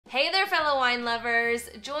Hey there, fellow wine lovers!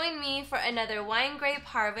 Join me for another wine grape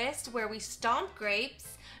harvest where we stomp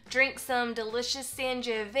grapes, drink some delicious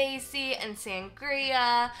Sangiovese and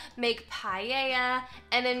Sangria, make Paella,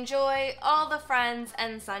 and enjoy all the friends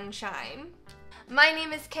and sunshine. My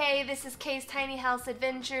name is Kay. This is Kay's Tiny House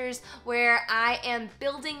Adventures, where I am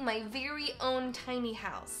building my very own tiny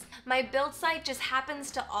house. My build site just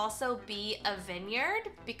happens to also be a vineyard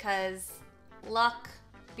because luck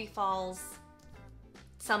befalls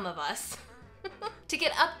some of us. To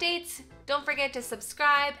get updates, don't forget to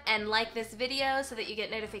subscribe and like this video so that you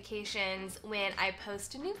get notifications when I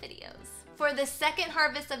post new videos. For the second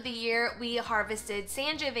harvest of the year, we harvested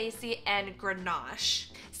Sangiovese and Grenache.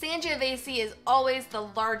 Sangiovese is always the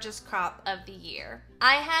largest crop of the year.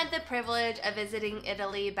 I had the privilege of visiting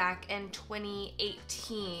Italy back in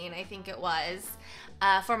 2018, I think it was,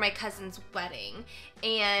 for my cousin's wedding.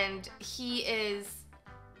 And he is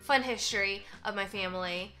fun history of my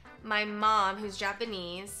family. My mom, who's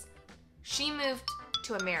Japanese, she moved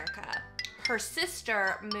to America. Her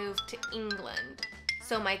sister moved to England.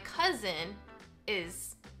 So my cousin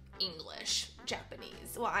is English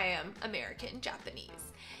Japanese. Well, I am American Japanese.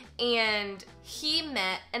 And he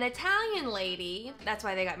met an Italian lady. That's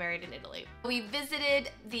why they got married in Italy. We visited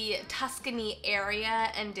the Tuscany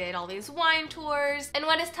area and did all these wine tours. And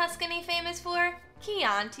what is Tuscany famous for?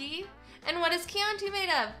 Chianti. And what is Chianti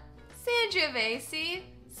made of? Sangiovese.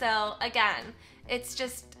 So again, it's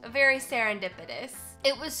just very serendipitous.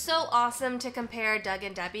 It was so awesome to compare Doug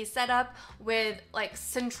and Debbie's setup with like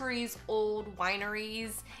centuries old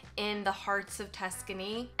wineries in the hearts of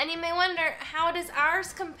Tuscany. And you may wonder, how does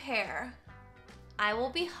ours compare? I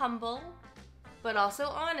will be humble, but also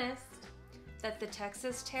honest, that the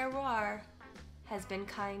Texas terroir has been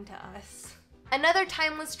kind to us. Another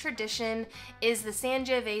timeless tradition is the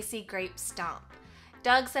Sangiovese grape stomp.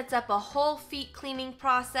 Doug sets up a whole feet cleaning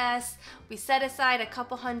process. We set aside a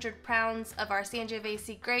couple 100 pounds of our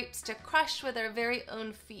Sangiovese grapes to crush with our very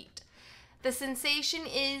own feet. The sensation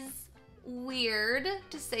is weird,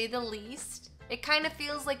 to say the least. It kind of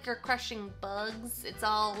feels like you're crushing bugs. It's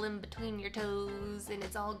all in between your toes and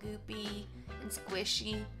it's all goopy and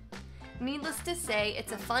squishy. Needless to say,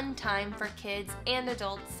 it's a fun time for kids and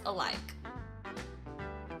adults alike.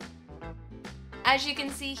 As you can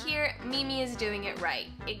see here, Mimi is doing it right.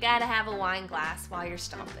 You gotta have a wine glass while you're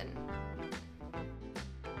stomping.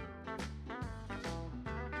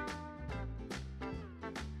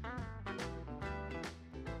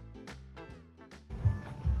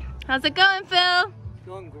 How's it going, Phil? It's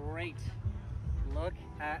going great. Look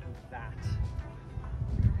at that.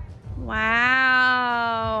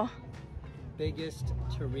 Wow. Biggest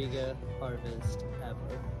Touriga harvest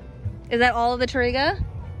ever. Is that all of the Touriga?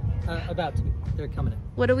 About to be. They're coming in.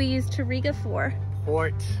 What do we use Touriga for?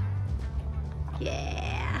 Port.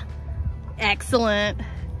 Yeah. Excellent.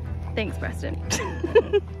 Thanks, Preston.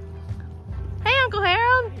 Hey, Uncle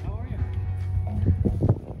Harold. Hey, how are you?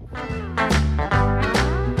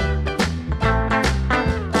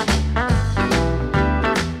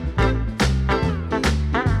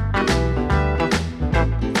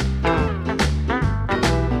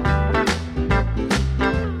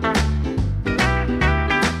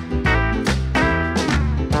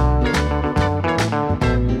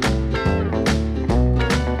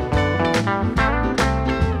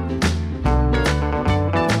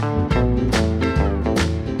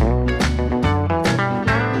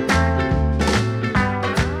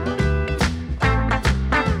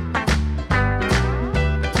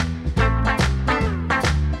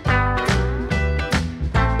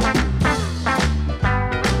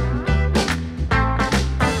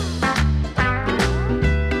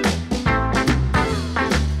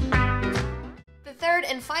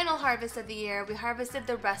 Final harvest of the year, we harvested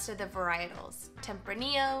the rest of the varietals: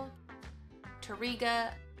 Tempranillo,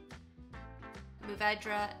 Touriga,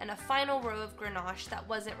 Mourvedre, and a final row of Grenache that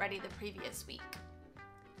wasn't ready the previous week.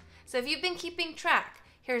 So if you've been keeping track,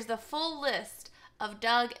 here's the full list of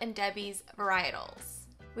Doug and Debbie's varietals.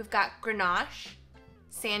 We've got Grenache,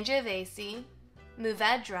 Sangiovese,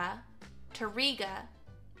 Mourvedre, Touriga,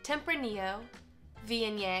 Tempranillo,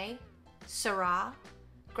 Viognier, Syrah,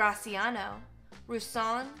 Graciano,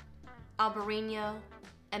 Roussanne, Albarino,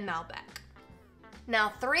 and Malbec.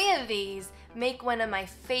 Now, 3 of these make one of my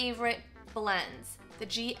favorite blends, the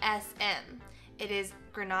GSM. It is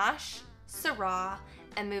Grenache, Syrah,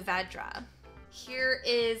 and Mourvedre. Here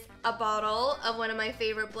is a bottle of one of my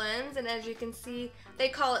favorite blends, and as you can see, they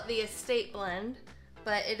call it the estate blend,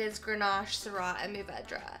 but it is Grenache, Syrah, and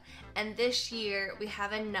Mourvedre. And this year, we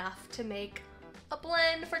have enough to make a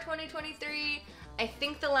blend for 2023. I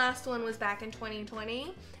think the last one was back in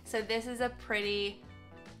 2020, so this is a pretty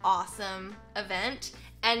awesome event.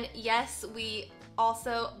 And yes, we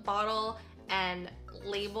also bottle and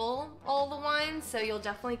label all the wines, so you'll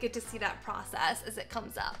definitely get to see that process as it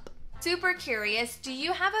comes up. Super curious, do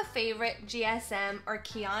you have a favorite GSM or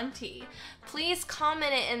Chianti? Please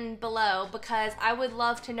comment it in below because I would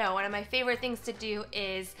love to know. One of my favorite things to do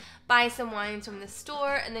is buy some wines from the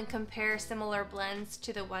store and then compare similar blends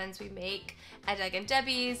to the ones we make at Doug and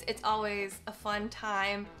Debbie's. It's always a fun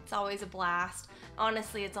time. It's always a blast.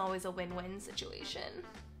 Honestly, it's always a win-win situation.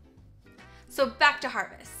 So back to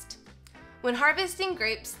harvest. When harvesting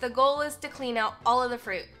grapes, the goal is to clean out all of the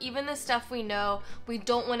fruit, even the stuff we know we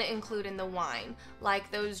don't want to include in the wine, like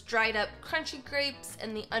those dried up crunchy grapes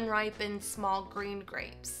and the unripened small green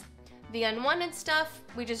grapes. The unwanted stuff,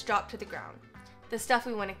 we just drop to the ground. The stuff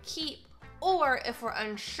we want to keep, or if we're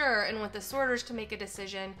unsure and want the sorters to make a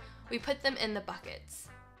decision, we put them in the buckets.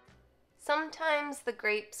 Sometimes the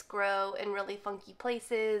grapes grow in really funky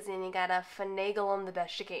places and you gotta finagle them the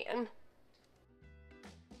best you can.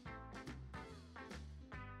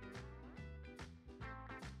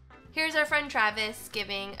 Here's our friend Travis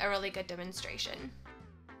giving a really good demonstration.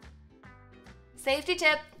 Safety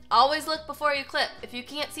tip, always look before you clip. If you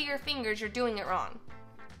can't see your fingers, you're doing it wrong.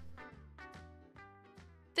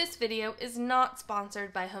 This video is not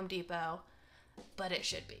sponsored by Home Depot, but it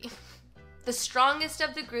should be. The strongest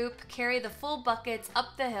of the group carry the full buckets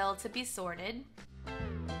up the hill to be sorted.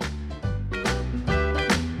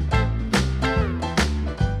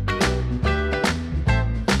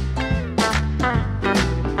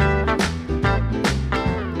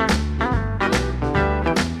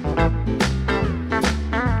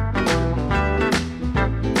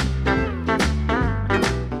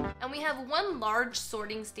 Large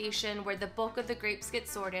sorting station where the bulk of the grapes get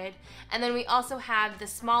sorted, and then we also have the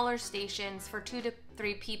smaller stations for 2 to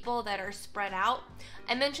 3 people that are spread out.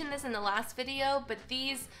 I mentioned this in the last video, but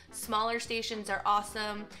these smaller stations are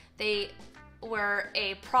awesome. They were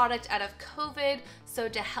a product out of COVID, so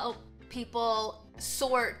to help people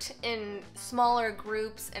sort in smaller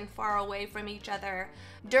groups and far away from each other.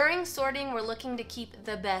 During sorting, we're looking to keep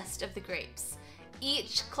the best of the grapes.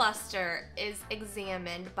 Each cluster is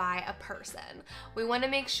examined by a person. We want to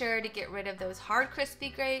make sure to get rid of those hard, crispy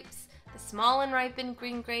grapes, the small and ripened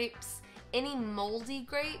green grapes, any moldy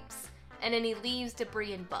grapes, and any leaves,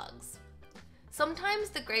 debris, and bugs. Sometimes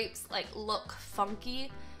the grapes look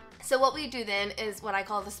funky, so what we do then is what I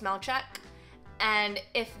call the smell check. And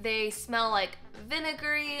if they smell like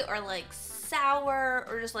vinegary or sour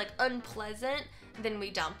or just unpleasant, then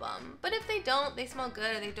we dump them. But if they don't, they smell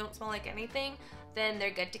good or they don't smell like anything, then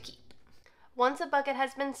they're good to keep. Once a bucket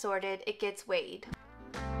has been sorted, it gets weighed.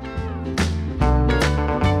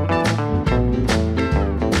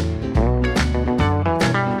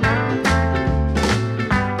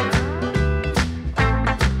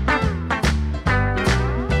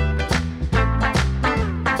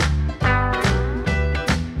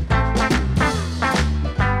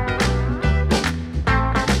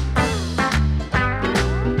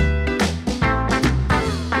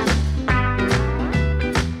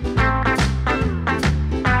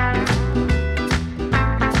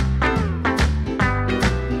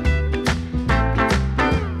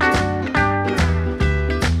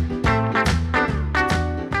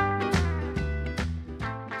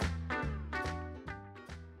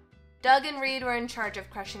 Doug and Reed were in charge of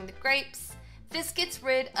crushing the grapes. This gets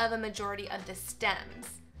rid of a majority of the stems.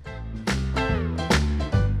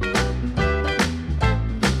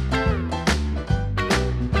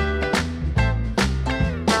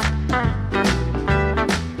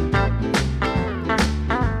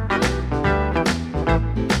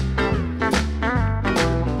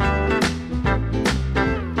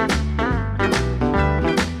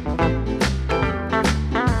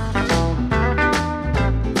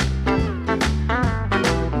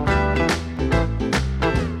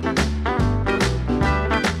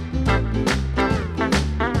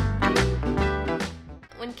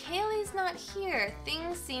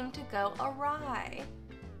 Things seem to go awry.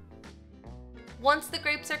 Once the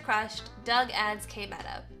grapes are crushed, Doug adds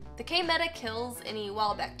K-Meta. The K-Meta kills any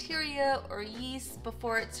wild bacteria or yeast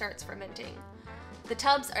before it starts fermenting. The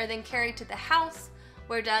tubs are then carried to the house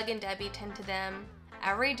where Doug and Debbie tend to them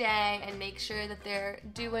every day and make sure that they're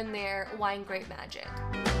doing their wine grape magic.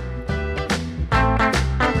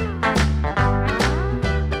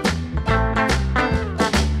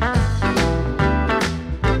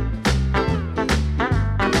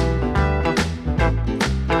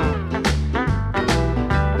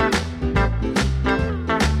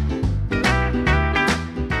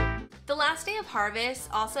 Harvest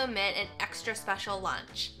also meant an extra special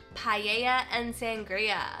lunch, paella and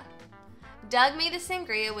sangria. Doug made a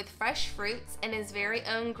sangria with fresh fruits and his very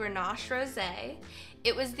own Grenache rosé.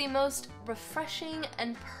 It was the most refreshing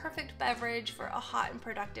and perfect beverage for a hot and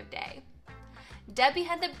productive day. Debbie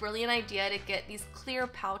had the brilliant idea to get these clear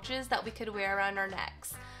pouches that we could wear around our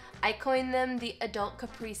necks. I coined them the adult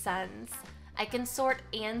Capri Suns. I can sort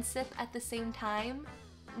and sip at the same time.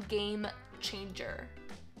 Game changer.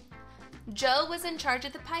 Joe was in charge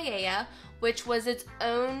of the paella, which was its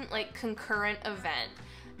own concurrent event.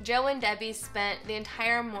 Joe and Debbie spent the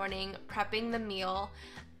entire morning prepping the meal.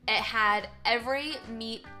 It had every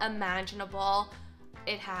meat imaginable.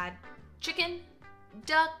 It had chicken,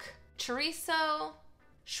 duck, chorizo,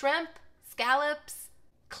 shrimp, scallops,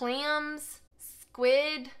 clams,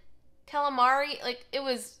 squid, calamari. It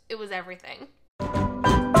was everything.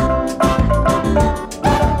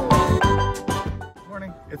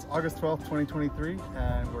 Morning. It's August 12th, 2023,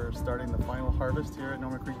 and we're starting the final harvest here at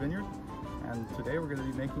Noma Creek Vineyard. And today we're going to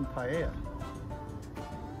be making paella.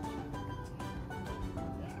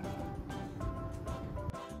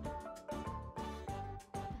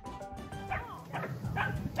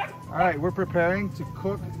 All right, we're preparing to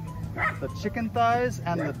cook the chicken thighs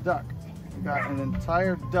and the duck. We got an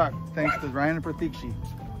entire duck thanks to Ryan and Pratikshi.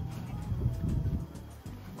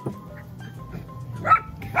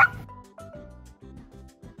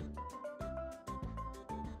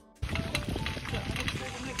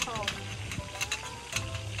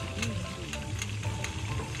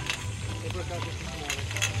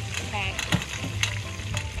 Okay.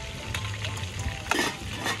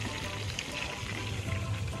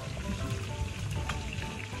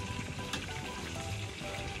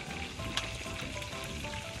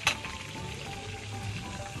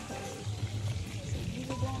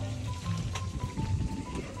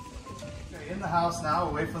 In the house now,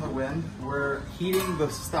 away from the wind, we're heating the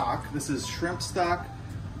stock. This is shrimp stock,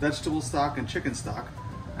 vegetable stock, and chicken stock.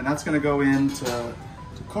 And that's gonna go in to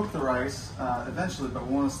cook the rice eventually, but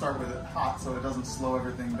we wanna start with it hot so it doesn't slow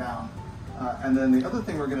everything down. And then the other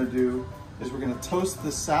thing we're gonna do is we're gonna toast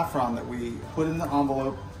the saffron that we put in the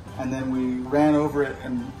envelope, and then we ran over it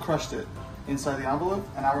and crushed it inside the envelope.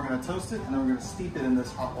 And now we're gonna toast it, and then we're gonna steep it in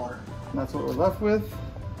this hot water. And that's what we're left with.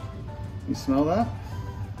 You smell that?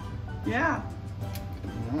 Yeah.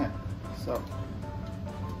 All right, so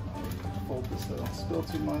fold this so I don't spill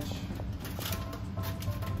too much.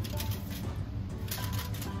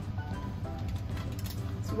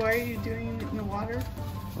 So why are you doing it in the water?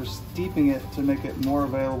 We're steeping it to make it more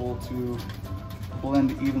available to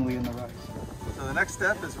blend evenly in the rice. So the next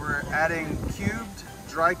step is we're adding cubed,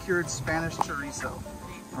 dry cured Spanish chorizo.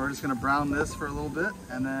 We're just gonna brown this for a little bit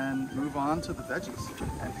and then move on to the veggies.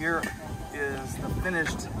 And here is the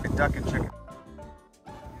finished duck and chicken.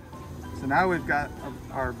 So now we've got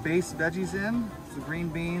our base veggies in, the green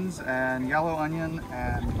beans and yellow onion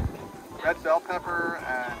and red bell pepper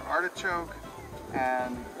and artichoke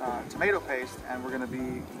and tomato paste, and we're gonna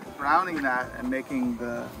be browning that and making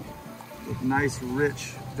the nice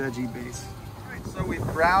rich veggie base. All right, so we've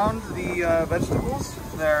browned the vegetables.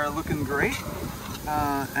 They're looking great.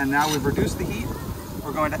 And now we've reduced the heat.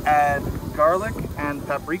 We're going to add garlic and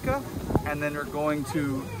paprika, and then we're going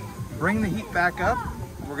to bring the heat back up.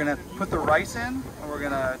 We're gonna put the rice in, and we're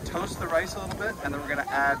gonna toast the rice a little bit, and then we're gonna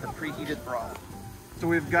add the preheated broth. So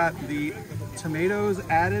we've got the tomatoes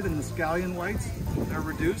added and the scallion whites, they're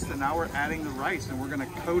reduced, and now we're adding the rice, and we're gonna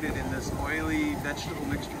coat it in this oily vegetable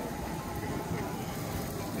mixture.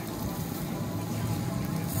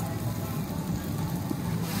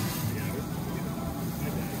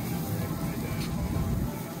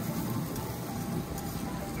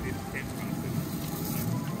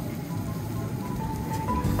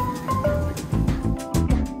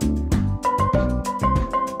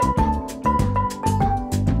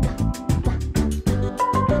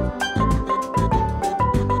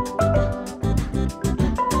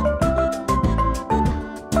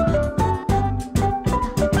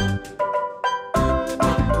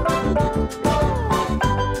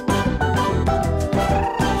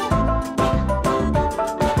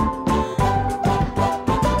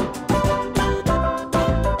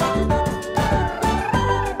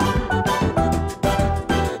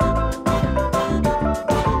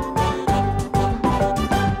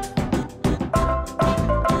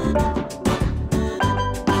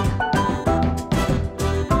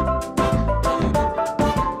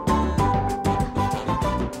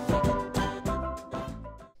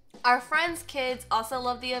 Our friends' kids also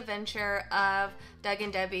love the adventure of Doug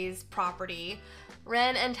and Debbie's property.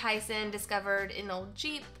 Ren and Tyson discovered an old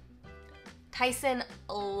Jeep. Tyson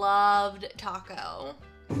loved taco.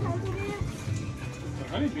 The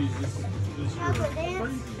honeybees this year.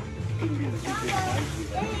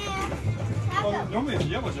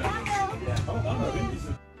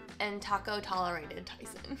 And taco tolerated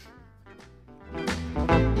Tyson.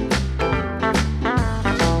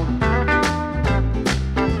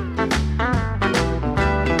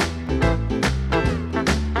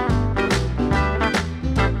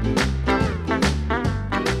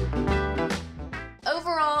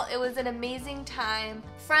 Overall, it was an amazing time.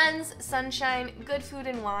 Friends, sunshine, good food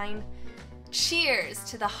and wine. Cheers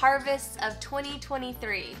to the harvests of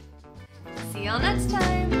 2023. See y'all next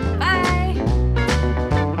time. Bye!